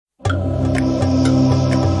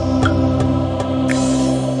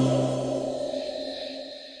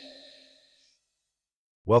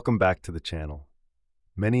Welcome back to the channel.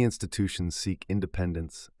 Many institutions seek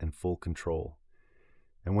independence and full control.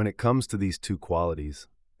 And when it comes to these two qualities,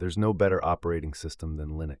 there's no better operating system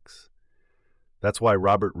than Linux. That's why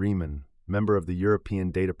Robert Riemann, member of the European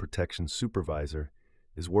Data Protection Supervisor,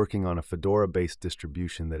 is working on a Fedora-based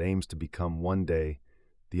distribution that aims to become one day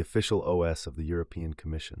the official OS of the European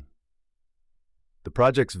Commission. The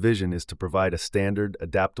project's vision is to provide a standard,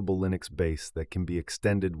 adaptable Linux base that can be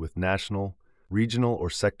extended with national, regional, or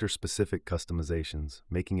sector-specific customizations,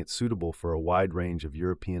 making it suitable for a wide range of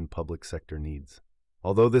European public sector needs.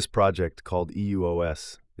 Although this project, called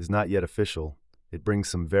EUOS, is not yet official, it brings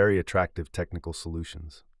some very attractive technical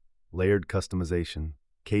solutions. Layered customization,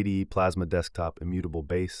 KDE Plasma Desktop immutable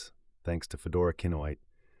base, thanks to Fedora Kinoite,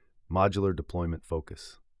 modular deployment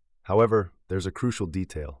focus. However, there's a crucial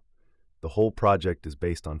detail. The whole project is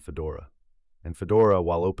based on Fedora. And Fedora,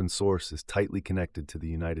 while open source, is tightly connected to the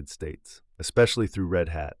United States, especially through Red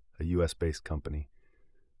Hat, a US-based company.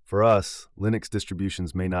 For us, Linux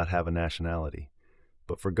distributions may not have a nationality,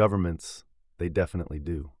 but for governments, they definitely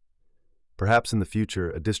do. Perhaps in the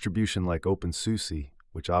future, a distribution like OpenSUSE,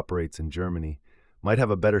 which operates in Germany, might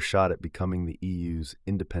have a better shot at becoming the EU's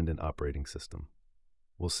independent operating system.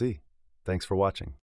 We'll see. Thanks for watching.